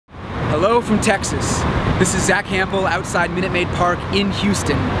Hello from Texas. This is Zack Hample outside Minute Maid Park in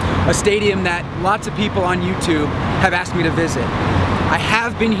Houston, a stadium that lots of people on YouTube have asked me to visit. I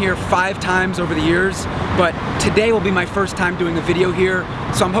have been here 5 times over the years, but today will be my first time doing a video here,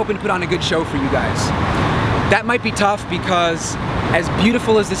 so I'm hoping to put on a good show for you guys. That might be tough because as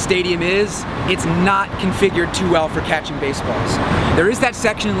beautiful as the stadium is, it's not configured too well for catching baseballs. There is that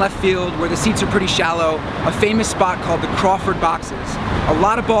section in left field where the seats are pretty shallow, a famous spot called the Crawford boxes. A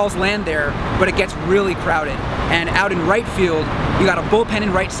lot of balls land there, but it gets really crowded. And out in right field, you got a bullpen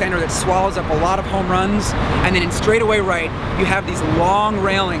in right center that swallows up a lot of home runs, and then in straightaway right, you have these long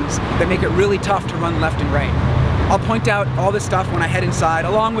railings that make it really tough to run left and right. I'll point out all this stuff when I head inside,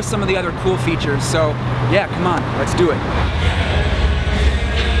 along with some of the other cool features, so yeah, come on, let's do it.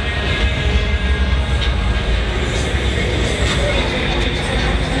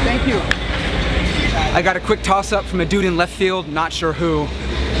 Thank you. I got a quick toss-up from a dude in left field, not sure who,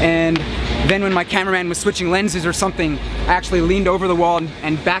 and then when my cameraman was switching lenses or something, I actually leaned over the wall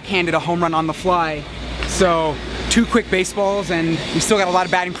and backhanded a home run on the fly. So 2 quick baseballs, and we still got a lot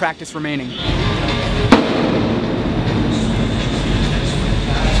of batting practice remaining.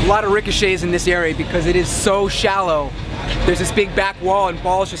 A lot of ricochets in this area because it is so shallow. There's this big back wall and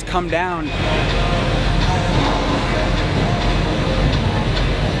balls just come down.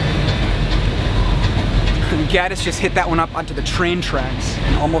 Gaddis just hit that one up onto the train tracks.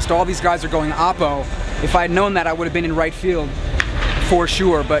 And almost all these guys are going oppo. If I had known that, I would have been in right field for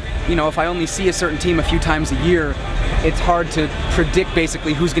sure, but you know, if I only see a certain team a few times a year, it's hard to predict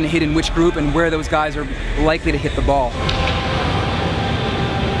basically who's going to hit in which group and where those guys are likely to hit the ball.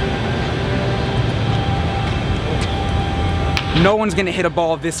 No one's going to hit a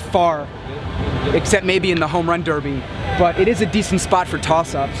ball this far, except maybe in the home run derby, but it is a decent spot for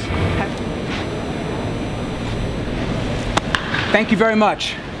toss-ups. Thank you very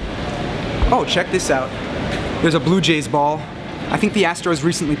much. Oh, check this out. There's a Blue Jays ball. I think the Astros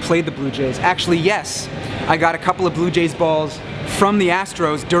recently played the Blue Jays. Actually, yes. I got a couple of Blue Jays balls from the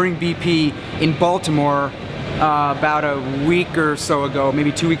Astros during BP in Baltimore about a week or so ago,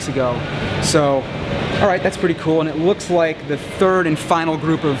 maybe 2 weeks ago. So, all right, that's pretty cool. And it looks like the 3rd and final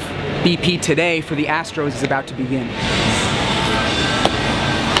group of BP today for the Astros is about to begin.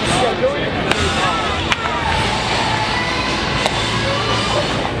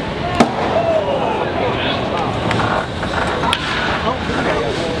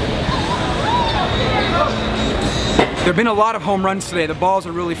 There have been a lot of home runs today. The balls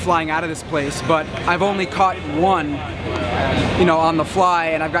are really flying out of this place, but I've only caught 1, you know, on the fly,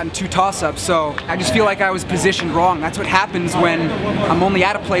 and I've gotten 2 toss-ups, so I just feel like I was positioned wrong. That's what happens when I'm only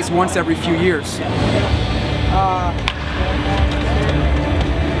at a place once every few years.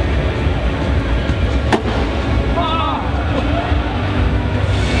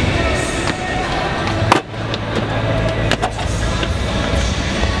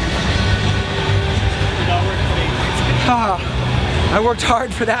 I worked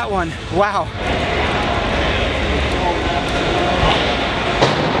hard for that one. Wow.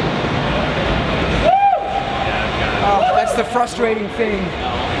 That's the frustrating thing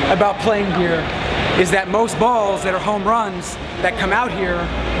about playing here, is that most balls that are home runs that come out here,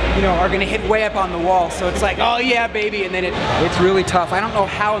 you know, are gonna hit way up on the wall. So it's like, oh yeah, baby, and then it's really tough. I don't know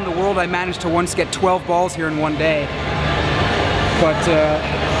how in the world I managed to once get 12 balls here in one day. But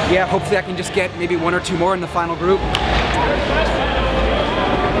yeah, hopefully I can just get maybe 1 or 2 more in the final group.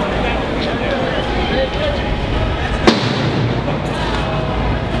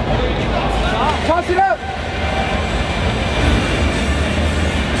 Toss it up!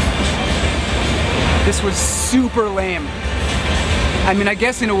 This was super lame. I mean, I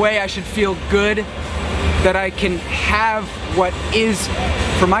guess in a way I should feel good that I can have what is,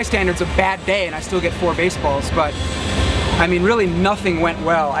 for my standards, a bad day and I still get 4 baseballs, but I mean, really nothing went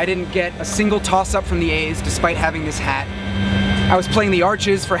well. I didn't get a single toss-up from the A's despite having this hat. I was playing the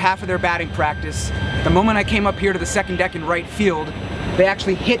Arches for half of their batting practice. The moment I came up here to the second deck in right field, they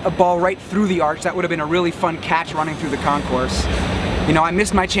actually hit a ball right through the arch. That would have been a really fun catch running through the concourse. You know, I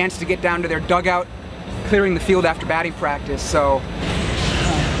missed my chance to get down to their dugout, clearing the field after batting practice, so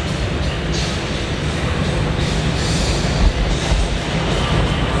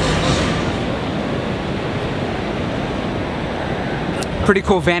pretty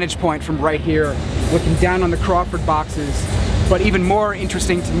cool vantage point from right here, looking down on the Crawford boxes. But even more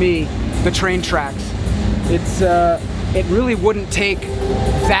interesting to me, the train tracks. It really wouldn't take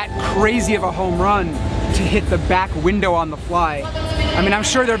that crazy of a home run to hit the back window on the fly. I mean, I'm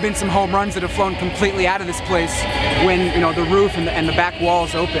sure there have been some home runs that have flown completely out of this place when, you know, the roof and the back wall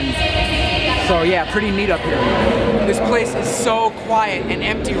is open. So yeah, pretty neat up here. This place is so quiet and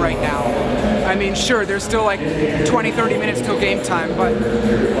empty right now. I mean, sure, there's still like 20-30 minutes till game time, but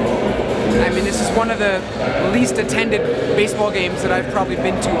I mean, this is one of the least attended baseball games that I've probably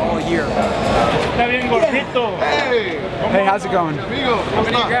been to all year. Hey, how's it going? How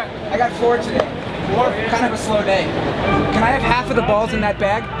many you got? I got 4 today. 4? Kind of a slow day. Can I have half of the balls in that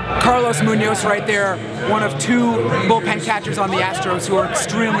bag? Carlos Munoz right there, one of 2 bullpen catchers on the Astros who are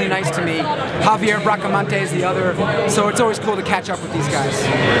extremely nice to me. Javier Bracamante is the other, so it's always cool to catch up with these guys.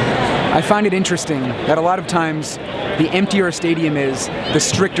 I find it interesting that a lot of times the emptier a stadium is, the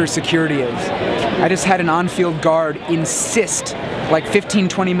stricter security is. I just had an on-field guard insist, like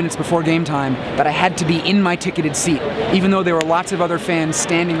 15-20 minutes before game time, that I had to be in my ticketed seat, even though there were lots of other fans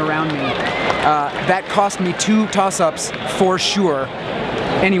standing around me. That cost me 2 toss-ups for sure.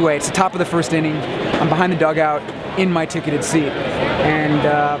 Anyway, it's the top of the first inning. I'm behind the dugout in my ticketed seat, and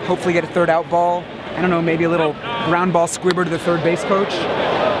hopefully get a 3rd out ball. I don't know, maybe a little ground ball squibber to the 3rd base coach.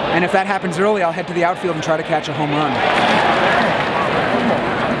 And if that happens early, I'll head to the outfield and try to catch a home run.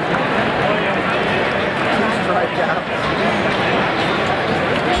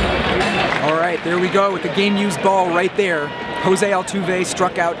 All right, there we go with the game-used ball right there. Jose Altuve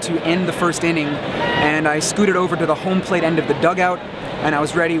struck out to end the first inning, and I scooted over to the home plate end of the dugout, and I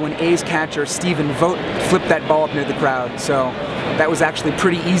was ready when A's catcher Stephen Vogt flipped that ball up near the crowd. So that was actually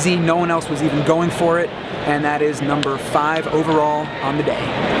pretty easy. No one else was even going for it, and that is number 5 overall on the day.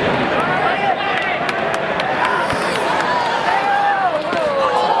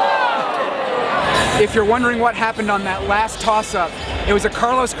 If you're wondering what happened on that last toss-up, it was a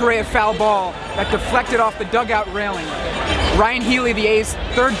Carlos Correa foul ball that deflected off the dugout railing. Ryan Healy, the A's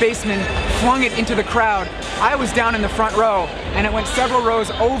 3rd baseman, flung it into the crowd. I was down in the front row, and it went several rows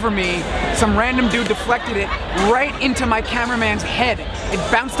over me. Some random dude deflected it right into my cameraman's head. It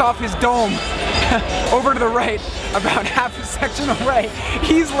bounced off his dome over to the right, about half a section away.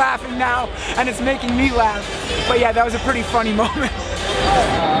 He's laughing now, and it's making me laugh. But yeah, that was a pretty funny moment.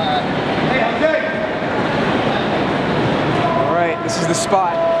 All right, this is the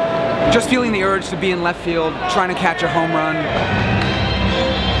spot. Just feeling the urge to be in left field, trying to catch a home run.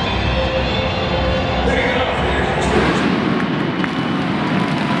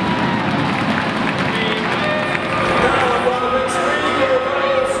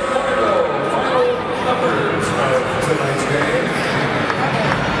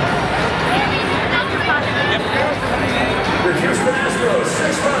 The Houston Astros,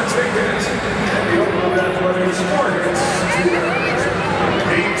 6 runs taken, and the overall athletic score is 2 runs.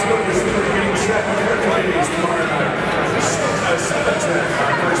 Teams will be getting set for their plays tomorrow night. 7-10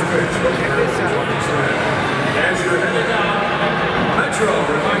 on first pitch. As you're headed down, Metro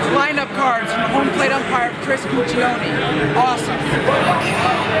reminds you. Lineup cards from home plate umpire Chris Guccione. Awesome.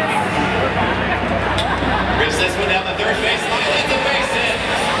 Rips this one down the 3rd baseline. That's a base hit.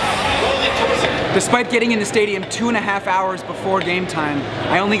 Rolling towards it. Despite getting in the stadium 2.5 hours before game time,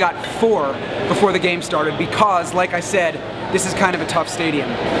 I only got 4 before the game started because, like I said, this is kind of a tough stadium.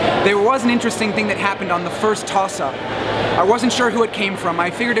 There was an interesting thing that happened on the first toss-up. I wasn't sure who it came from. I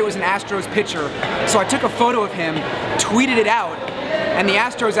figured it was an Astros pitcher, so I took a photo of him, tweeted it out, and the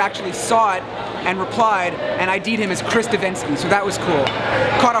Astros actually saw it and replied and ID'd him as Chris Davinsky, so that was cool.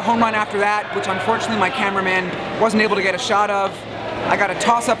 Caught a home run after that, which unfortunately my cameraman wasn't able to get a shot of. I got a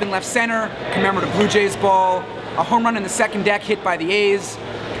toss-up in left center, commemorative Blue Jays ball, a home run in the 2nd deck hit by the A's,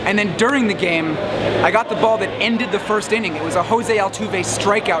 and then during the game, I got the ball that ended the first inning. It was a Jose Altuve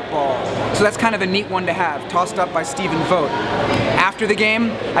strikeout ball, so that's kind of a neat one to have, tossed up by Stephen Vogt. After the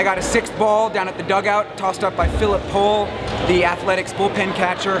game, I got a 6th ball down at the dugout, tossed up by Philip Pohl, the Athletics bullpen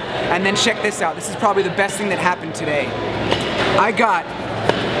catcher, and then check this out. This is probably the best thing that happened today. I got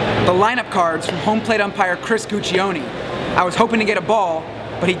the lineup cards from home plate umpire Chris Guccione. I was hoping to get a ball,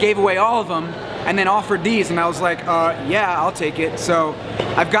 but he gave away all of them and then offered these, and I was like, yeah, I'll take it. So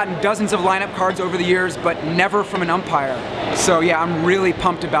I've gotten dozens of lineup cards over the years, but never from an umpire. So yeah, I'm really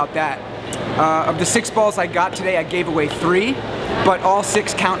pumped about that. Of the 6 balls I got today, I gave away 3, but all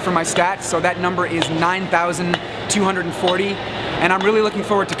 6 count for my stats, so that number is 9,240. And I'm really looking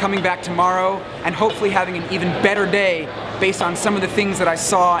forward to coming back tomorrow and hopefully having an even better day based on some of the things that I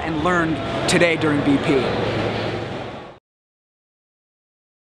saw and learned today during BP.